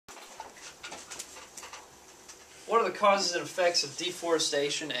what are the causes and effects of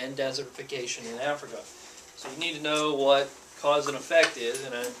deforestation and desertification in Africa? So you need to know what cause and effect is,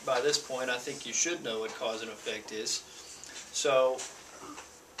 and by this point I think you should know what cause and effect is. So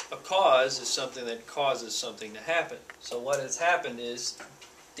a cause is something that causes something to happen. So what has happened is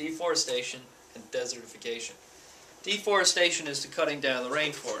deforestation and desertification. Deforestation is the cutting down the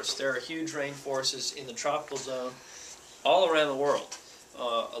rainforest. There are huge rainforests in the tropical zone all around the world.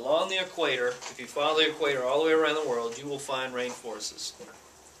 Along the equator, if you follow the equator all the way around the world, you will find rainforests.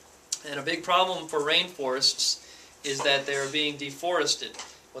 And a big problem for rainforests is that they are being deforested.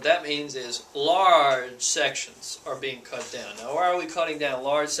 What that means is large sections are being cut down. Now, why are we cutting down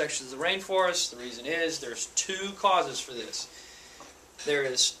large sections of the rainforest? The reason is there's two causes for this. There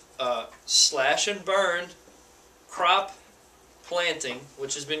is slash and burn crop planting,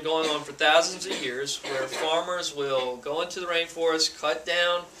 which has been going on for thousands of years, where farmers will go into the rainforest, cut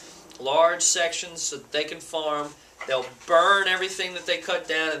down large sections so that they can farm. They'll burn everything that they cut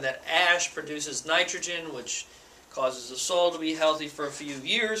down, and that ash produces nitrogen, which causes the soil to be healthy for a few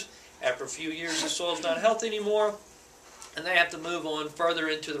years. After a few years, the soil's not healthy anymore, and they have to move on further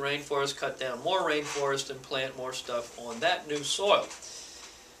into the rainforest, cut down more rainforest, and plant more stuff on that new soil.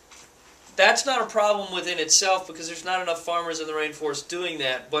 That's not a problem within itself because there's not enough farmers in the rainforest doing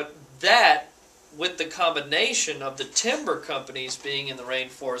that, but that, with the combination of the timber companies being in the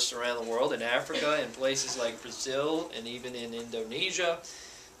rainforests around the world, in Africa, in places like Brazil, and even in Indonesia,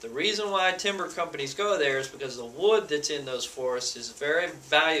 the reason why timber companies go there is because the wood that's in those forests is very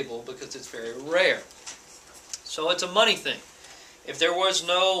valuable because it's very rare. So it's a money thing. If there was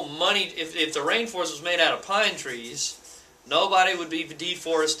no money, if the rainforest was made out of pine trees, nobody would be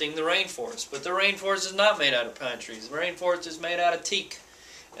deforesting the rainforest. But the rainforest is not made out of pine trees. The rainforest is made out of teak.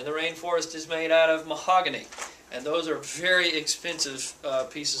 And the rainforest is made out of mahogany. And those are very expensive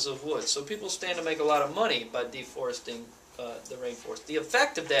pieces of wood. So people stand to make a lot of money by deforesting the rainforest. The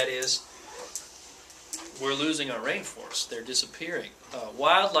effect of that is we're losing our rainforests. They're disappearing.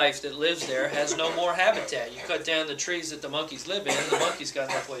 Wildlife that lives there has no more habitat. You cut down the trees that the monkeys live in, and the monkeys got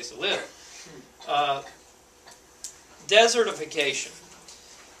no place to live. Desertification.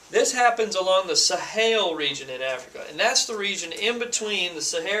 This happens along the Sahel region in Africa, and that's the region in between the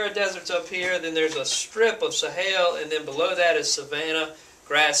Sahara deserts up here, then there's a strip of Sahel, and then below that is savanna,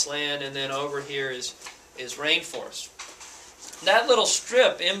 grassland, and then over here is rainforest. That little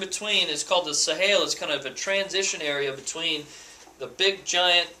strip in between is called the Sahel. It's kind of a transition area between the big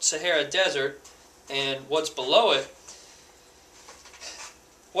giant Sahara desert and what's below it.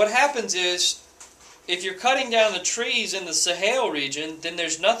 What happens is, if you're cutting down the trees in the Sahel region, then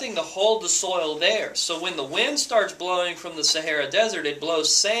there's nothing to hold the soil there. So when the wind starts blowing from the Sahara desert, it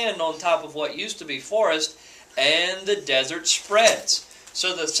blows sand on top of what used to be forest, and the desert spreads.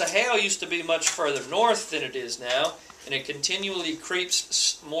 So the Sahel used to be much further north than it is now, and it continually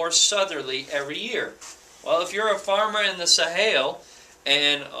creeps more southerly every year. Well, if you're a farmer in the Sahel,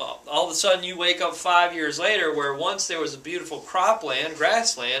 and all of a sudden you wake up 5 years later where once there was a beautiful cropland,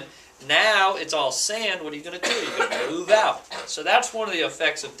 grassland, now it's all sand, what are you going to do? You're going to move out. So that's one of the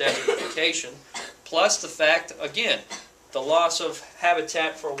effects of desertification, plus the fact, again, the loss of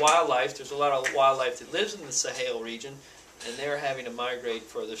habitat for wildlife. There's a lot of wildlife that lives in the Sahel region, and they're having to migrate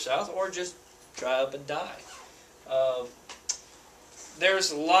further south or just dry up and die.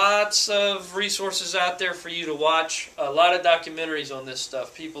 There's lots of resources out there for you to watch, a lot of documentaries on this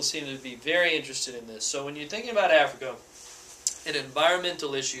stuff. People seem to be very interested in this. So when you're thinking about Africa and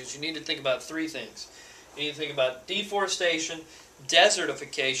environmental issues, you need to think about three things. You need to think about deforestation,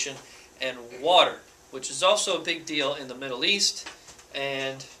 desertification, and water, which is also a big deal in the Middle East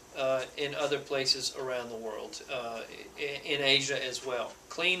and in other places around the world, in Asia as well.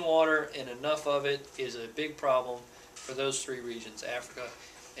 Clean water and enough of it is a big problem for those three regions, Africa,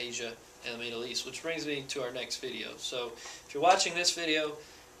 Asia, and the Middle East, which brings me to our next video. So if you're watching this video,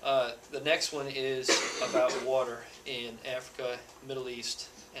 the next one is about water in Africa, Middle East,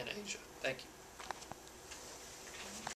 and Asia. Thank you.